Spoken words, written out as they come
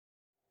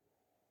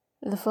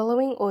The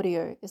following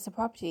audio is the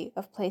property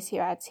of Place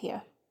Your Ads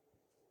Here.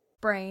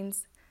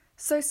 Brains.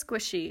 So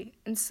squishy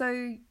and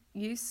so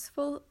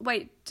useful.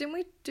 Wait, didn't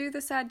we do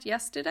this ad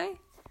yesterday?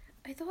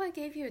 I thought I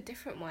gave you a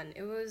different one.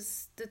 It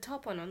was the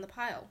top one on the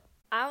pile.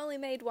 I only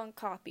made one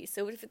copy,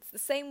 so if it's the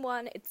same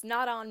one, it's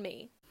not on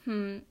me.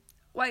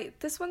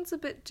 Wait, this one's a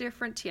bit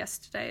different to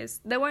yesterday's.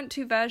 There weren't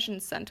two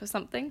versions sent or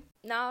something?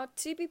 No,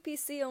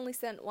 TBPC only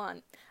sent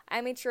one.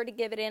 I made sure to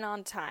give it in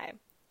on time,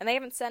 and they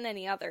haven't sent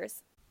any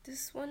others.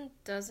 This one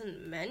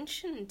doesn't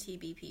mention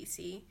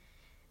TBPC.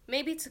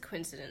 Maybe it's a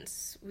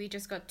coincidence. We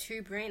just got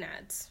 2 brain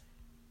ads.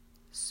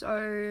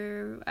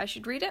 So, I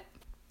should read it?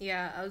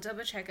 Yeah, I'll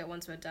double check it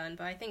once we're done,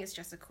 but I think it's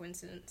just a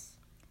coincidence.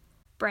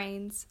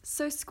 Brains.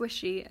 So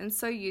squishy and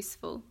so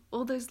useful.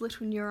 All those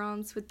little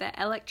neurons with their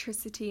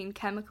electricity and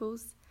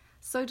chemicals.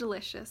 So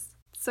delicious.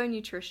 So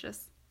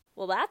nutritious.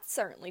 Well, that's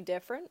certainly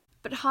different.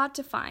 But hard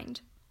to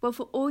find. Well,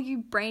 for all you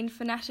brain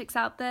fanatics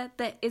out there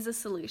is a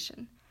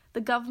solution. The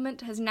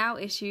government has now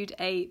issued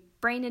a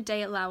Brain a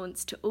Day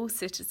allowance to all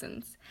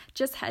citizens.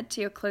 Just head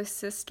to your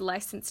closest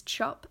licensed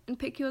shop and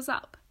pick yours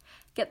up.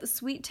 Get the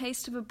sweet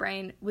taste of a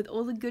brain with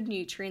all the good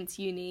nutrients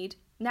you need,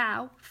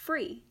 now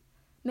free.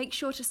 Make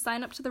sure to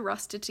sign up to the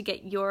roster to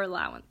get your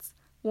allowance.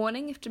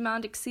 Warning, if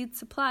demand exceeds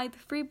supply, the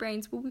free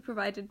brains will be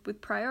provided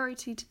with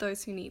priority to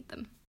those who need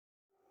them.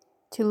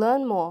 To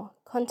learn more,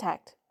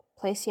 contact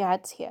Place Your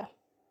Ads Here.